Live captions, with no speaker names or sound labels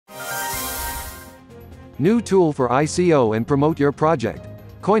New tool for ICO and promote your project.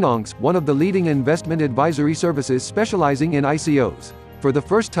 CoinMarketCap, one of the leading investment advisory services specializing in ICOs. For the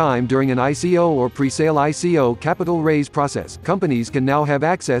first time during an ICO or pre-sale ICO capital raise process, companies can now have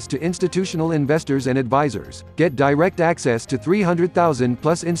access to institutional investors and advisors. Get direct access to 300,000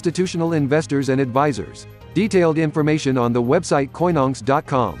 plus institutional investors and advisors. Detailed information on the website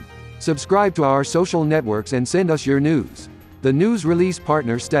coinmarketcap.com. Subscribe to our social networks and send us your news. The news release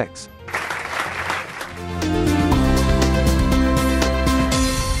partner Stex.